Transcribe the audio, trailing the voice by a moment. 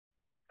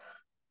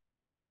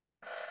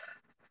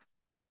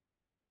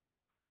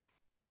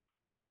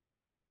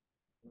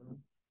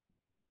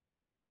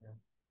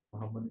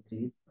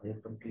Humanities. I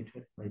have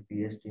completed my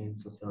PhD in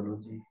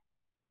Sociology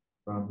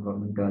from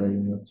Government College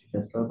University,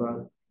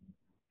 Faisalabad,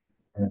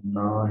 and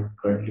now I'm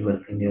currently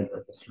working as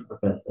Assistant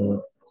Professor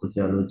of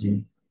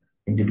Sociology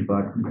in the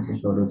Department of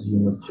Sociology,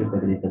 University of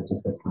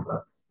Agriculture,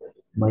 Faisalabad.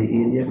 My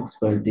area of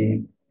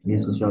expertise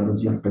is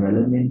Sociology of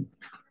Development,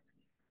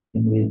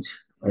 in which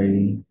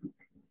I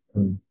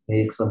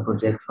make some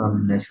projects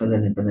from national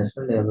and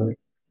international level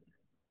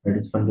that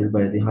is funded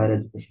by the Higher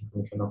Education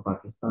Commission of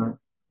Pakistan,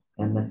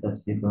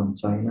 MSFC from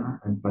China,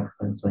 and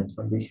Pakistan Science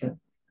Foundation.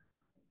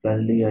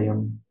 Currently, I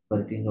am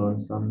working on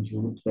some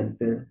youth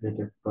welfare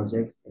related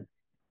projects,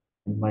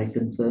 and my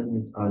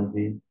concern is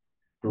always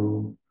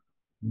to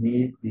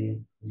make the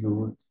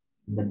youth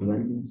in the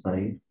development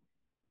side.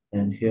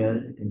 And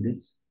here in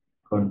this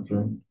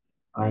conference,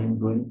 I am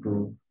going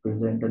to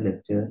present a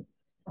lecture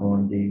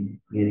on the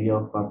area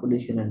of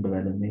population and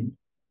development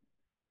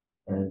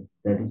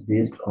that is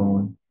based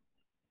on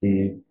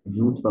the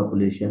youth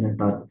population and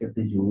targeted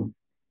the youth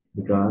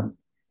because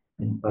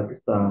in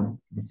Pakistan,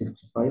 the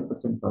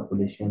 65%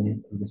 population is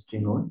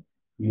existing on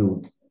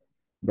youth.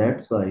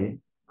 That's why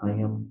I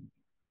am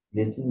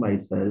placing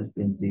myself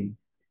in the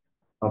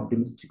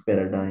optimistic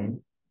paradigm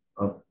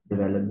of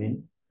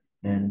development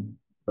and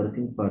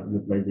working for the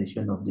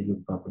utilization of the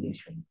youth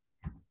population.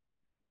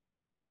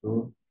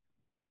 So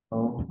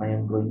now I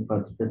am going for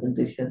the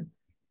presentation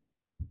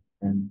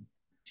and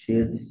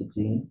share the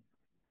screen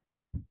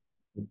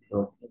with the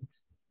audience.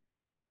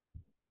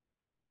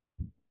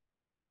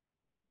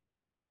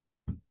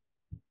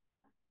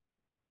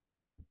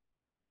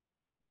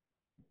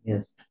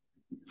 Yes,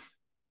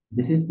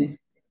 this is the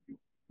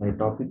my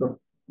topic of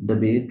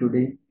debate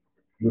today,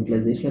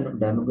 utilization of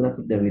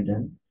demographic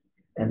dividend,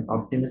 an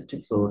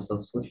optimistic source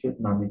of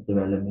socio-economic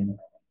development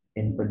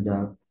in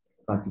Punjab,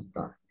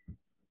 Pakistan.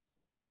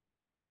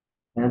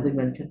 As I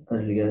mentioned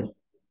earlier,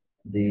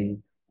 the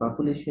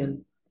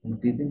population,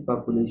 increasing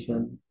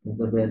population is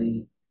a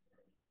very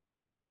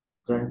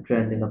current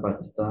trend in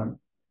Pakistan.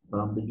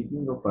 From the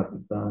beginning of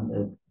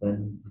Pakistan,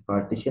 when the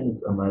partition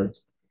is emerged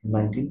in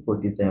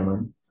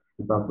 1947,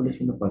 the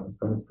population of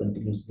Pakistan is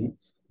continuously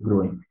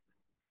growing.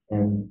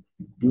 And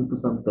due to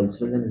some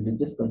cultural and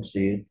religious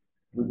constraints,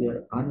 we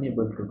are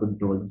unable to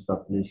control this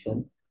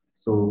population.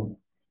 So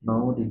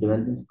now the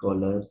development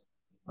scholars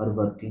are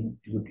working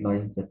to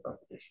utilize that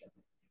population.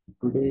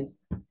 Today,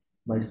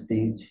 my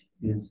speech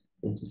is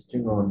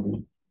insisting on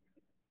the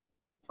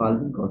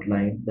following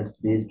outline that's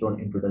based on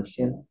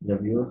introduction,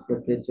 review of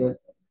literature,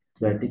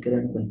 theoretical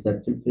and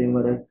conceptual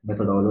framework,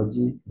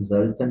 methodology,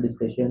 results and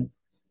discussion,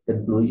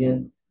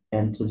 conclusion,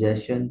 and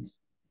suggestions.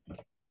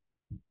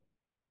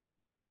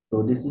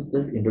 So this is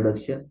the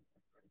introduction.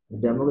 The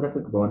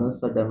demographic bonus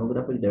or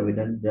demographic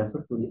dividend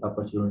refers to the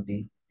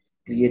opportunity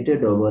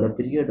created over a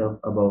period of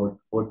about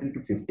 40 to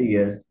 50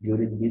 years,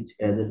 during which,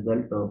 as a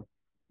result of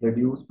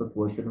reduced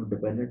proportion of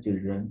dependent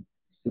children,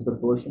 the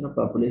proportion of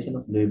population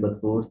of labor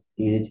force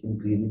age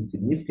increasing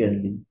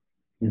significantly,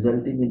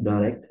 resulting in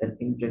direct and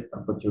indirect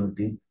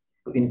opportunity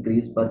to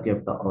increase per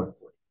capita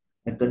output.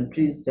 A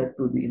country is said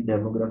to be in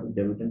demographic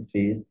dividend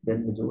phase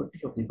when majority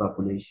of the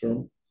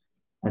population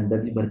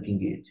under the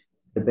working age.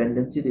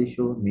 Dependency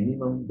ratio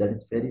minimum, that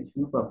is very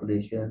few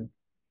population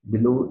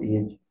below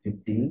age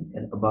 15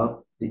 and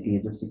above the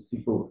age of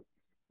 64.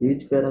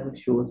 Age pyramid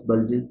shows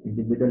bulges in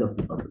the middle of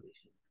the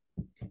population.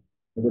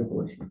 Another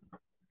portion.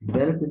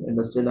 Developed and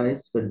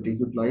industrialized countries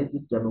utilize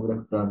this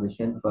demographic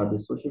transition for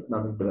their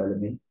socio-economic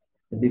development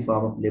in the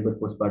form of labor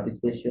force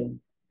participation,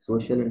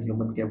 social and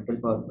human capital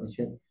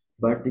formation,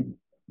 but the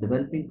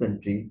developing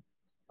country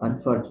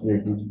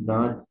unfortunately do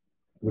not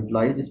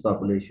utilize this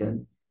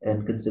population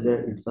and consider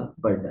it a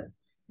burden.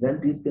 Then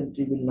these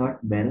countries will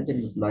not manage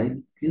and utilize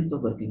the skills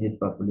of working age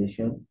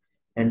population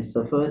and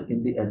suffer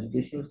in the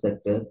educational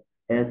sector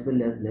as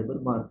well as labor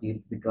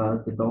market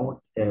because they don't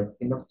have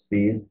enough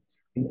space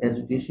in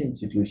education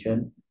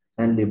institution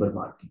and labor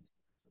market.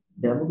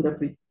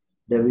 Demographic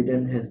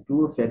dividend has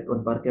two effects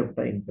on per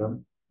capita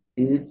income.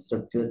 Age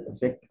structure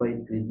affect by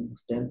increasing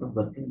strength of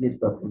working age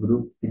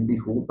group in the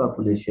whole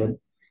population,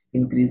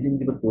 increasing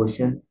the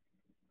proportion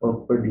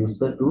of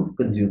producer to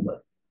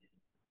consumer.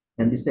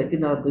 And the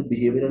second are the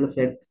behavioral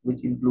effect,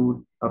 which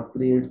include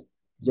upgrades,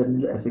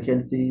 general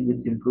efficiency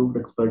with improved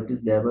expertise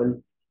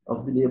level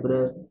of the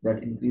laborer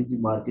that increase the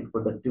market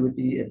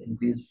productivity and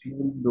increase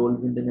female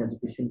involvement in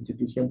education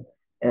institution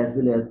as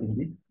well as in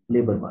the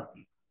labor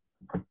market.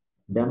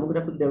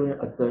 Demographic development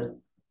occurs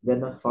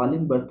when a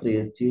falling birth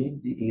rate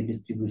changes the age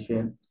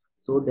distribution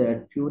so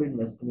that fewer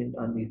investments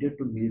are needed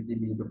to meet the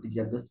needs of the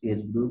youngest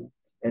age group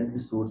and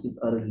resources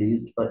are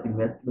released for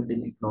investment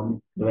in economic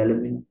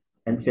development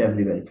and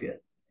family welfare.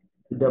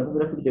 The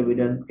demographic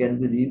dividend can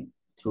be reached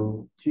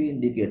through three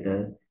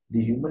indicators: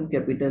 the human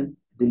capital,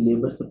 the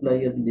labor supply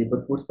and the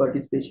labor force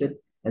participation,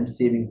 and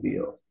saving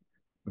payoff.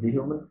 The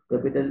human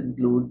capital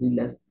includes the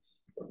less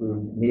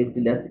make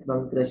the less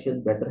economic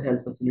ration, better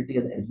health facility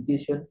and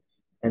education,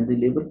 and the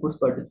labor force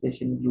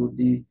participation include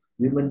the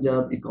women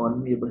job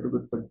economy able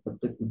to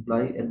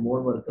employ and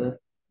more workers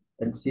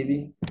and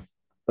saving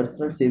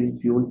personal saving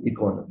fuel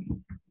economy.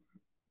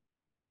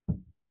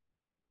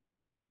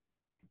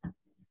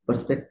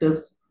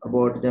 Perspectives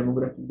about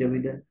demographic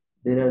dividend.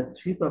 There are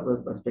three proper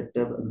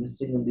perspectives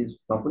existing in this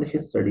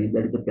population study,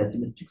 that is the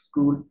pessimistic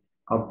school,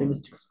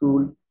 optimistic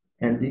school,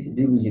 and the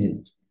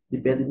revisionist. The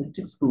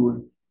pessimistic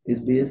school is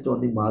based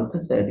on the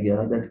Malthus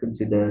idea that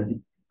considers the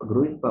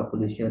growing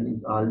population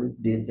is always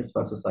dangerous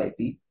for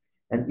society,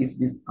 and if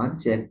this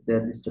unchecked,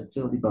 then the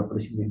structure of the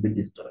population will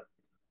be disturbed.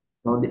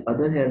 On the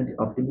other hand,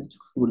 the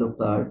optimistic school of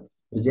thought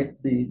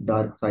rejects the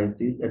dark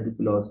sciences and the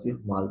philosophy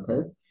of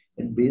Malthus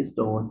and based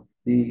on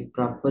the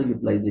proper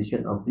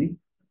utilization of the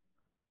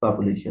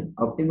population.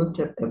 Optimists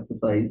have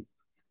emphasized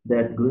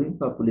that growing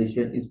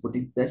population is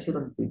putting pressure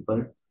on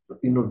people to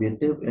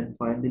innovative and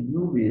find the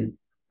new ways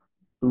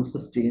to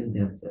sustain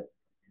themselves.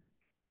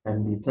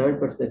 And the third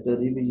perspective,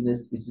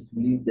 revisionist, which is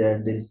believe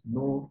that there is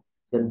no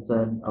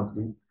concern of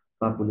the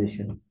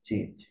population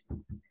change,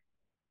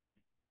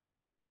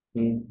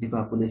 means the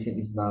population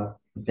is not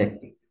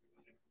affecting.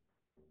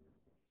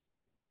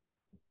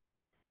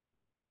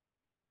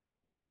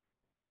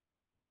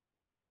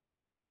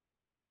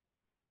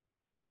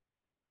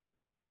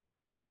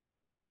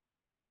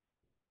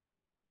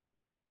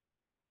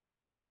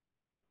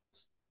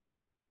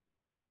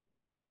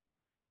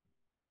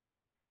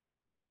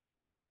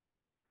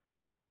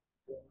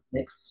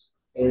 Next,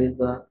 here is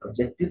the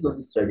objectives of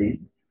the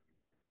studies.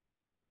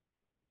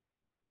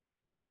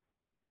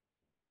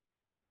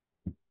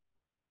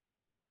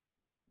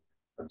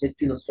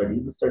 Objectives of study.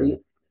 The study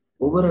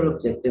overall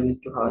objective is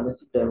to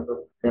harness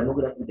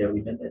demographic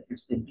development and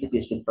its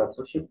implication for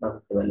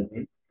socio-economic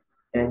development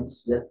and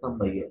suggest some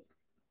barriers.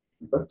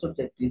 The first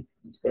objective,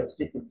 the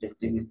specific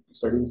objective, is to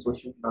study the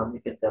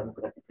socio-economic and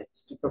demographic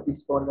characteristics of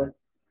each corner,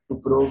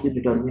 to probe the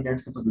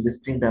determinants of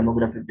existing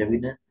demographic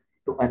development,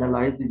 to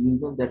analyze the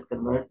reasons that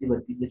convert the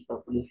working age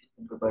population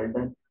into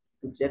burden,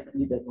 to check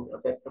the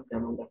effect of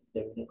demographic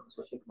development on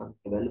socio-economic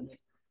development,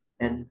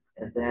 and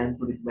then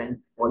to recommend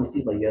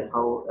policy measure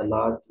how a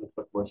large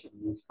proportion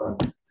used for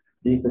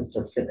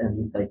reconstruction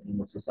and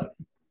recycling of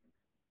society.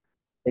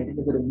 Taking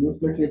the review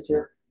of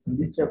literature, in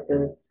this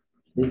chapter,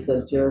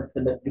 researchers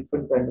conduct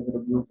different kinds of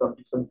review from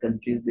different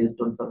countries based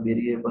on some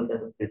variable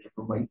that is related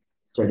to my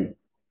study.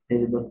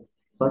 Here is the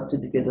first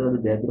indicator of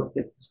the background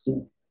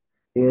characteristics.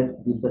 Here,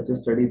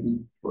 researchers study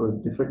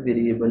the different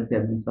variable,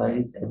 family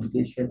size,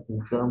 education,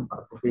 income,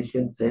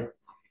 occupation, sex,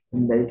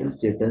 and marital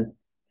status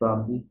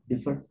from the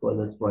different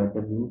scholars' point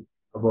of view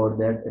about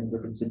that, and they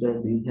consider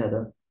these had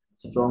a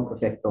strong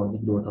effect on the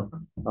growth of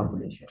the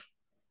population.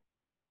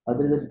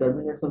 Other than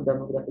determinants of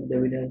demographic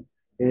dividend,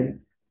 here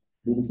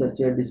the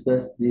researcher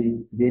discussed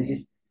the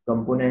various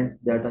components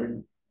that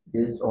are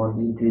based on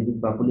the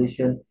increasing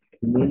population.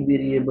 The main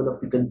variable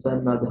of the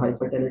concern are the high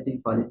fertility,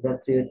 falling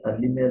birth rate,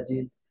 early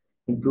marriages,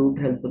 improved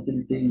health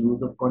facility,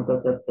 use of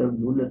contraceptive,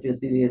 low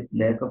literacy rate,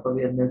 lack of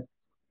awareness,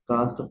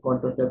 cost of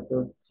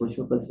contraceptive,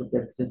 socio-cultural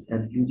practices,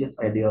 and religious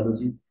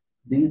ideologies.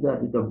 These are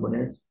the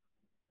components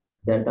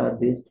that are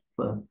based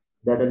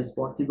that are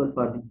responsible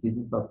for the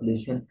increasing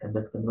population and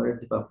that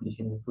convert the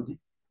population into the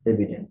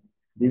dividend.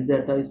 This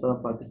data is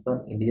from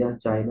Pakistan, India,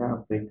 China,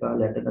 Africa,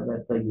 Latin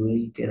America,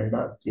 UAE,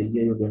 Canada,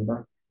 Australia,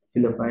 Uganda,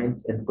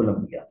 Philippines, and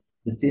Colombia.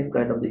 The same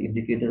kind of the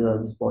indicators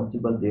are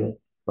responsible there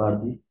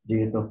for the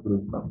rate of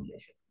growth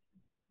population.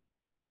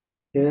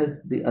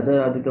 Here, the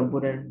other are the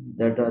components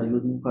that are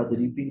using for the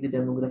reaping the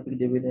demographic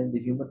dividend. The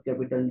human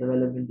capital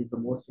development is the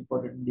most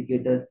important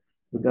indicator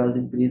because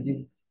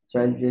increasing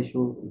child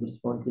ratio is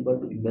responsible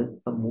to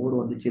invest some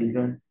more on the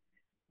children.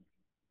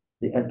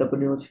 The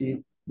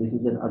entrepreneurship, this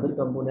is another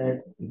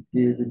component. If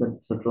there is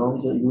a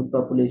strong youth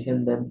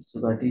population, then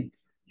society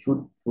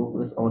should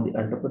focus on the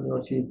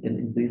entrepreneurship and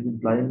increase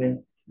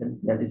employment, and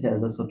that is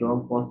has a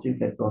strong positive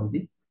effect on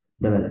the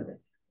development.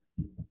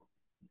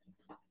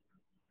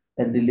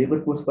 And the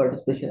labor force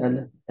participation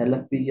and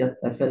LFP,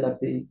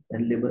 FLFP,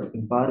 and labor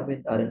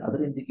empowerment are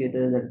another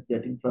indicator that is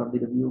getting from the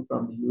review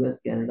from the US,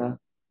 Canada,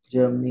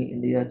 Germany,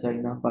 India,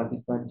 China,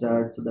 Pakistan,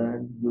 Chad,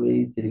 Sudan,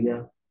 UAE,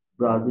 Syria,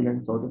 Brazil,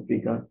 and South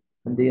Africa.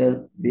 And they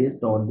are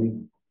based on the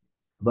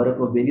work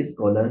of various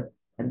scholars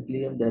and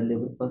claim that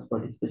labor force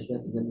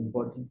participation is an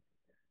important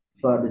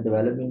for the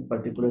development,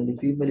 particularly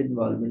female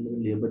involvement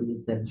in labor is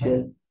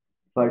essential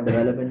for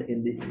development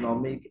in the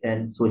economic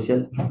and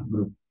social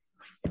group.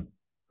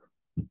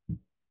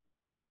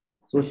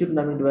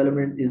 Socioeconomic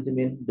development is the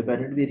main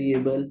dependent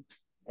variable,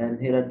 and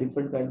here are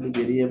different kinds of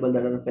variables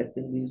that are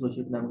affecting the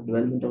socioeconomic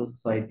development of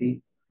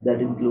society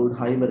that include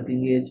high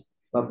working age,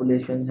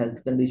 population,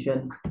 health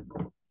condition,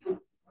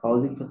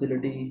 housing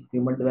facility,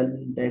 human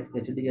development index,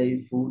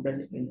 HDI, food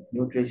and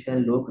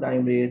nutrition, low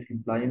crime rate,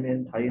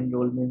 employment, high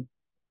enrollment,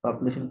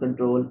 population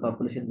control,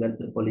 population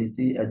welfare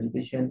policy,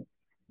 education.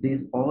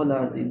 These all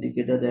are the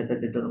indicators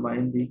that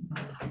determine the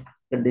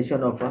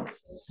condition of a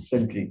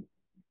country.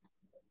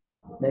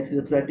 Next is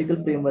the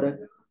theoretical framework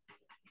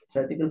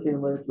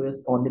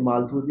based on the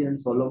Malthusian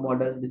and Solow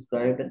model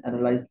described and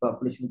analyzed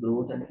population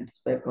growth and its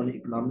effect on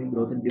economic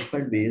growth in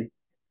different ways.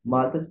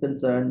 Malthus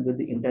concerned with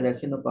the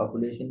interaction of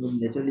population with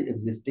naturally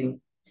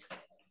existing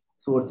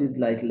sources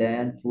like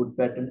land, food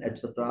pattern,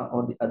 etc.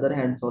 On the other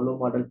hand, Solow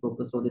model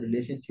focused on the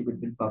relationship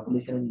between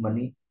population and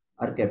money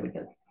are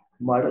capital.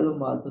 Model of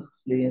Malthus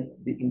explains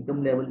the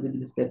income level with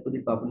respect to the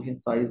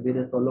population size,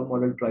 whereas Solow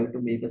model tried to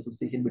make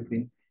association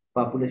between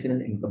population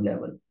and income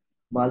level.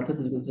 Malthus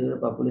is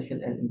considered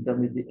population and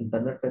income is the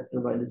internal factor,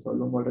 while the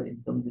Solow model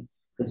income is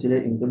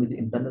considered income is the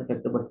internal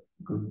factor, but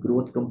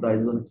growth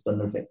comprises of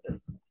external factors.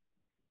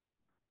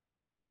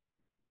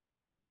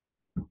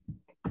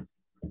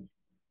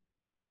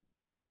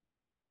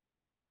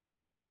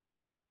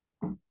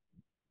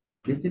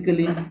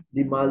 Basically,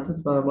 the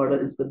Malthus model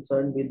is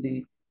concerned with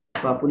the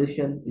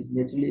population is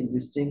naturally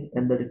existing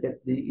and that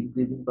affect the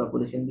increasing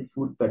population, the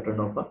food pattern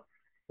of a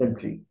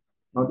country.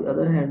 On the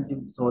other hand, the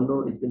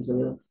Solow is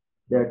considered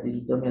that the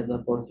income has a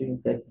positive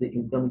impact. The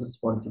income is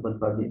responsible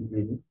for the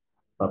increasing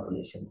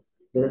population.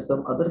 There are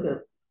some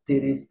other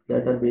theories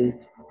that are based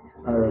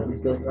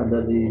discussed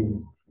under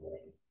the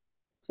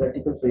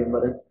theoretical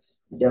framework,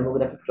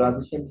 demographic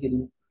transition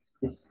theory.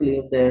 This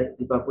claims that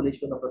the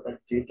population of a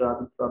country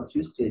transits from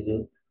two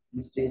stages.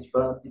 The stage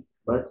for the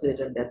birth rate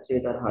and death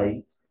rate are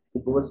high,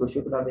 the poor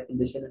socioeconomic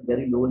condition and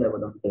very low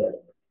level of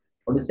development.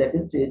 On the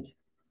second stage,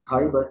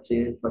 high birth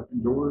rate but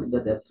low in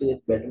the death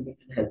rate, betterment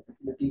in health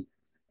facility,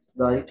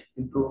 slight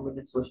improvement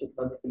in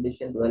socioeconomic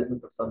condition,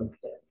 development of some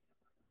extent.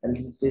 And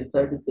the stage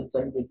third is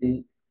concerned with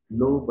the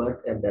low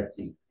birth and death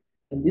rate.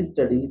 In this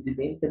study, the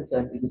main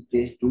concern is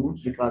stage two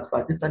because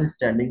Pakistan is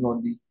standing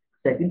on the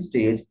second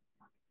stage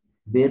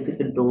where they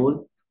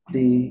control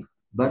the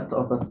birth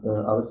of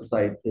our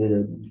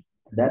society,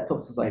 death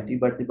of society,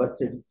 but the birth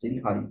rate is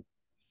still high.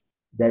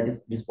 That is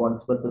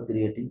responsible for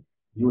creating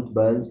youth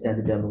bulge and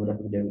the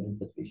demographic dividend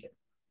situation.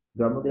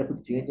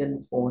 Demographic change and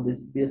response is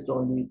based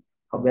on the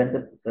how when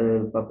the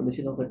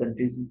population of the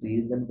country is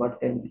increased and what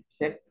kind of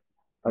effect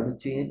are the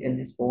change and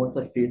response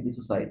are faced in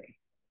society.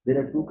 There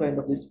are two kinds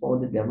of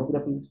response: the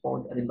demographic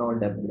response and the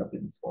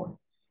non-demographic response.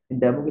 In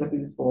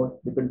demographic response,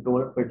 the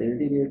control of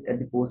fertility rate and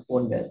the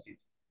postponed marriages.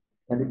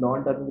 And the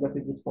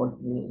non-demographic response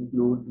may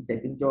include the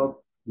second job,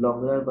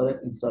 longer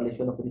work,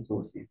 installation of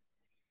resources.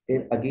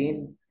 Here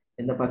again,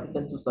 in the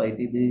Pakistan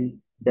society, the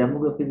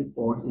demographic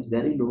response is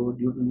very low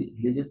due to the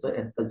religious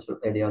and cultural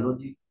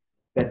ideology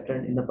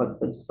pattern in the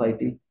Pakistan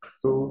society.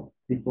 So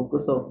the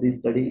focus of the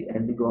study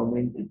and the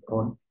government is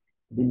on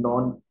the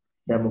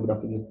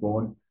non-demographic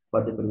response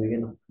for the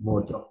provision of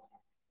more jobs.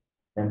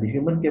 And the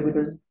human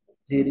capital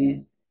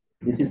theory,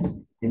 this is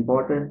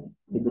important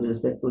with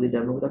respect to the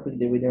demographic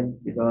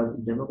dividend because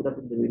in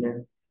demographic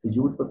dividend, the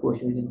youth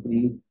proportion is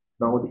increased.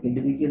 Now the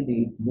individual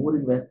need more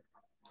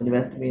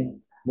investment,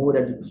 more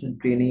education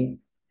training.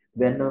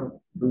 When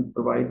we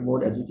provide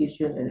more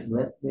education and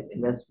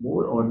invest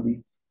more on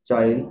the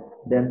child,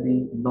 then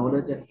the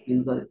knowledge and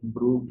skills are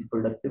improved, the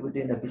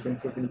productivity and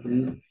efficiency of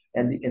increase,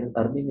 and the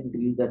earning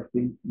increase that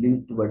will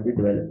lead toward the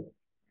development.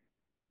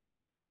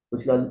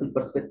 Sociological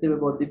perspective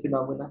about the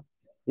phenomena.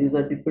 These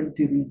are different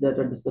theories that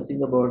are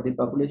discussing about the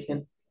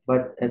population,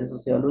 but as a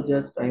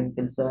sociologist, I am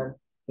concerned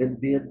with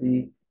where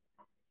the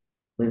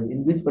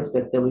in which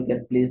perspective we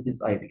can place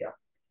this idea.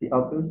 The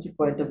optimistic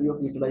point of view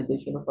of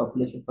utilization of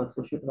population for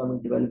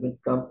socio-economic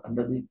development comes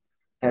under the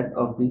head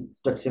of the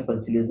structure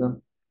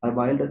functionalism.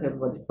 Wilder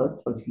was the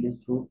first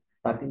functionalist who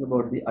talking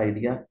about the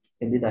idea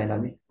in the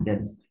dynamic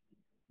density.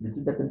 This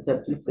is the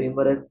conceptual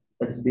framework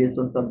that is based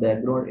on some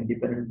background,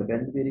 independent, and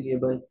dependent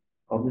variable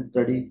of the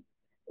study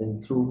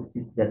and through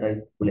this data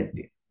is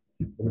collected.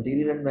 The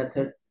material and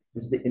method,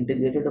 this is the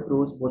integrated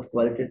approach, both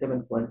qualitative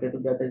and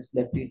quantitative data is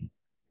collected.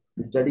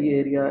 The study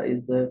area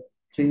is the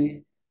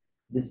three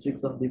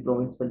districts of the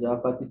province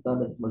Punjab, Pakistan,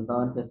 that is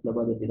Multan,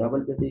 Faisalabad, and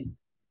Rawalpindi.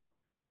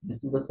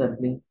 This is the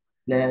sampling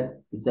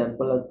plan. The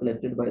sample is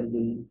collected by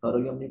the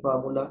Thoroughly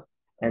formula,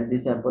 and the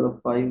sample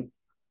of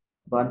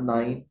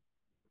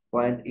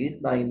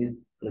 519.89 is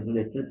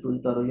calculated through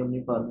the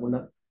Thoroughly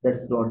formula that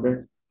is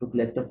rounded to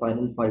collect a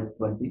final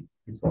 520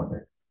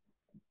 respondent.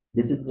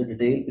 This is the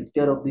detailed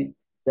picture of the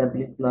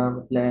sampling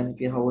plan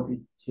how the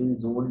three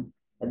zones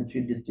and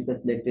three districts are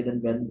selected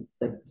and when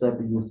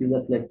sample uses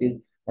are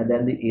selected and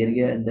then the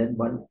area and then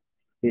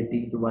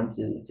 180 to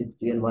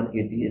 160 and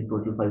 180 and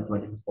total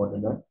 520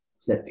 respondents are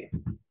selected.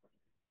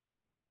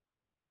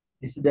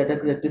 This is data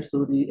collected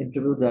through the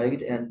interview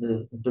guide and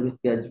the interview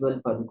schedule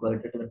for the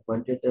qualitative and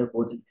quantitative,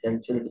 both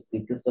inferential and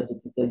descriptive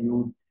statistics are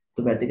used,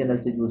 thematic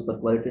analysis used for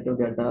qualitative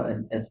data,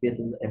 and SPS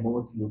and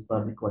MOs used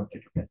for the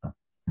quantitative data.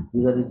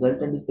 These are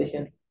result and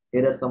discussion.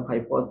 Here are some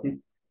hypotheses.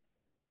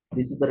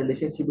 This is the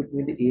relationship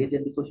between the age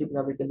and the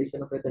socio-economic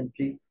condition of a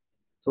country.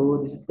 So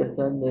this is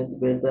concerned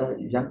where the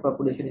young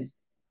population is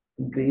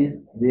increased,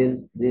 there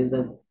is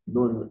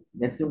those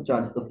maximum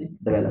chances of the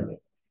development.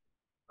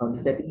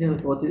 The second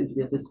hypothesis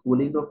is the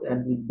schooling of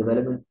and the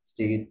development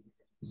state.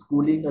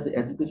 Schooling or the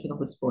education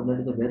of a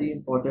respondent is a very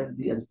important.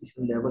 The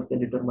education level can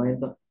determine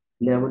the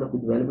level of the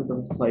development of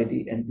a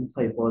society, and this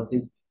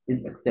hypothesis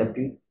is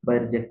accepted by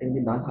rejecting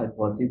the null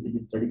hypothesis in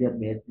the study are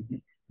made with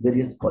the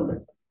various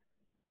scholars.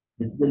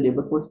 This is the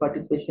labor force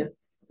participation.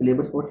 The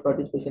labor force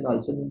participation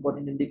also an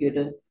important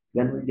indicator.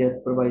 When we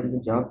get providing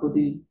a job to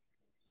the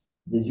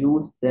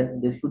youth, then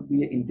there should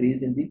be an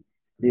increase in the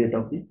rate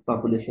of the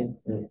population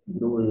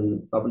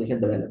population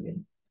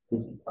development.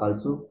 This is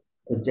also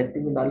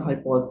rejecting the null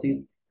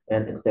hypothesis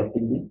and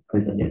accepting the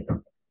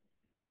alternative.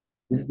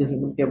 This is the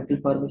human capital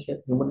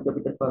formation. Human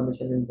capital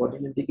formation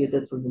important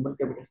indicators for human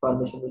capital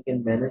formation. We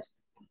can manage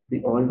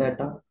the all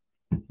data.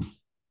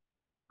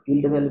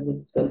 Skill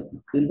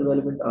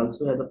development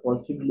also has a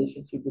positive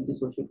relationship with the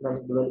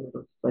socio-economic development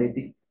of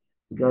society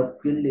because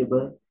skilled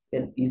labor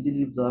can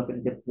easily absorb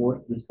and get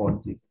more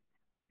responses.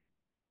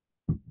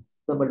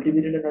 The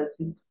multivariate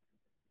analysis,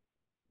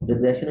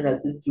 regression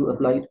analysis you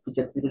apply to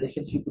check the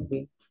relationship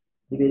between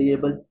the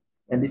variables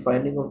and the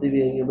finding of the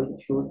variable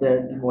shows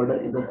that the model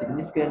is a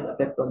significant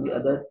effect on the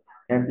other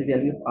and the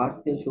value of R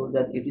scale shows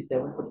that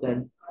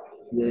 87%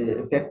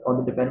 the effect on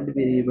the dependent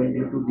variable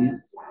due to these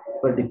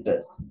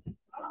predictors.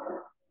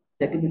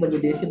 Second is the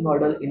mediation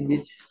model in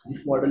which this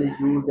model is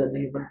used as the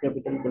human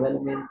capital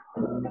development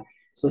and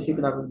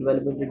socioeconomic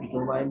development is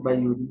determined by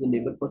using the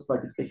labor force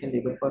participation.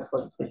 Labor force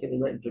participation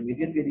is an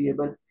intermediate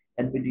variable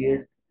and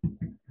mediate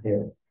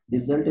here. The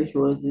result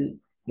shows the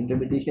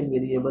intermediation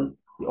variable.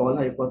 All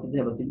hypotheses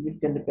have a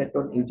significant effect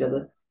on each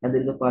other and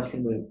there is a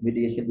partial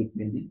mediation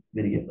between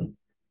the variables.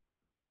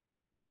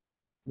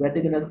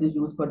 Thematic analysis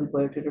used for the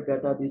qualitative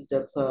data. These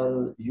steps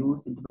are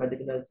used in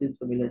thematic analysis,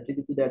 familiarity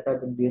with the data,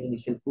 generate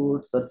initial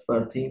code, search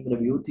for theme,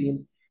 review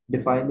themes,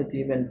 define the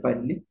theme, and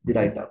finally the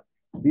write-up.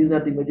 These are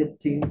the major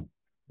themes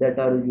that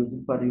are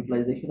used for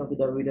utilization of the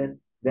dividend.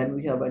 Then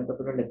we have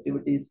entrepreneurial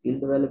activities, skill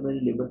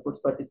development, labor force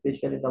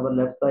participation in our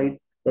left side,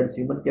 that's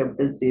human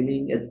capital,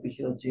 saving,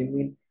 education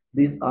achievement.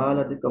 These all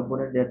are the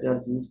components that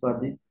are used for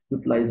the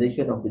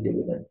utilization of the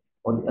dividend.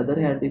 On the other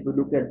hand, if we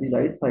look at the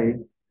right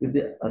side, with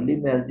the early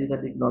marriages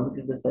and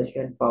economic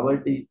recession,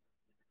 poverty,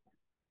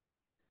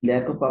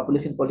 lack of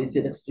population policy,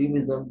 and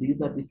extremism,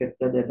 these are the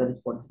factors that are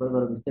responsible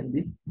for missing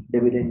the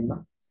dividend in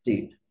the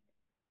state.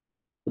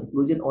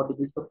 Conclusion on the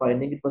basis of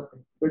finding, it was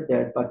concluded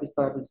that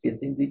Pakistan is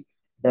facing the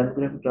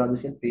demographic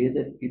transition phase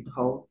and it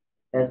how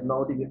has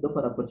now the window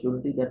for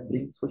opportunity that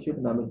brings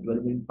socio-economic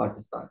development in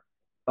Pakistan.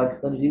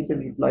 Pakistan really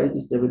can utilize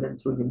this dividend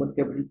through human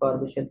capital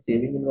formation,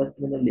 saving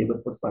investment, and labor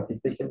force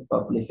participation in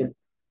population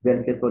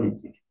welfare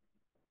policies.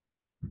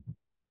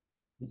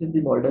 This is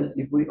the model.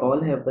 If we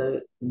all have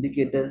the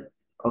indicators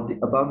of the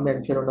above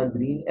mentioned on a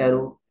green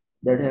arrow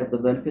that have the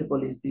welfare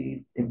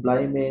policies,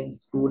 employment,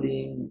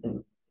 schooling,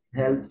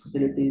 health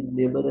facilities,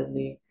 labor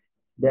earning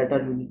that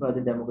are used for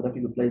the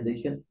demographic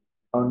utilization.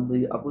 On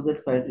the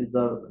opposite side is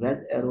the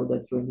red arrow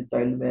that showing the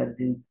child marriage,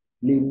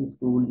 leaving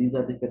school. These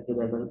are the factors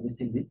that are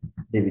missing the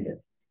dividend.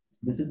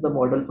 This is the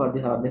model for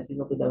the harnessing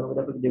of the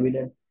demographic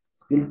dividend,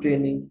 skill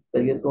training,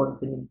 career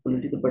counseling,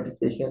 political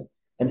participation,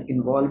 and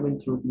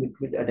involvement through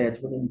commitment,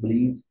 attachment, and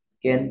beliefs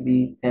can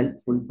be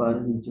helpful for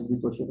reaching the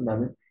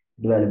socio-economic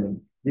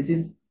development. This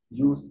is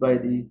used by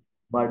the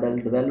model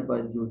developed by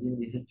using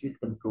the Hitchens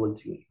control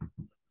theory.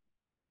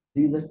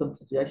 These are some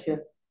suggestions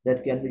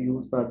that can be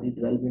used for the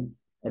development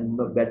and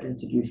better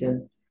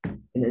institution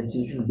in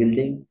institution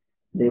building,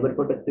 labor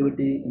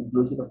productivity,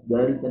 inclusion of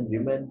girls and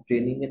women,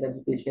 training and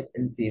education,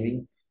 and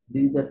saving.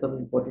 These are some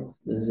important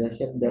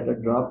suggestions that are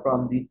drawn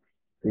from the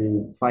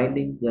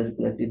findings, that are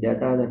collected data,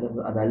 that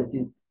are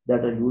analysis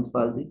that are used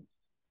for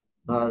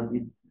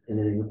the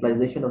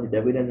utilization of the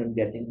dividend and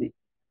getting the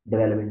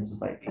development in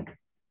society.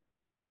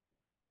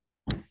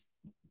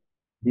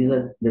 These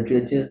are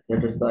literature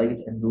that are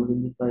cited and used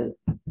in this.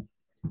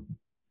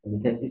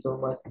 And thank you so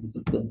much. This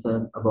is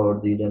concern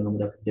about the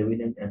demographic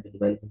dividend and the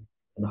development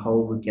and how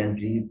we can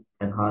reap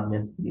and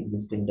harness the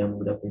existing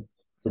demographic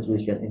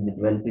situation in the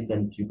developing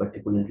country,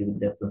 particularly with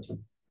the approach of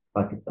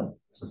Pakistan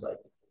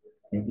society.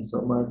 Thank you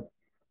so much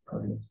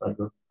for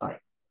your time.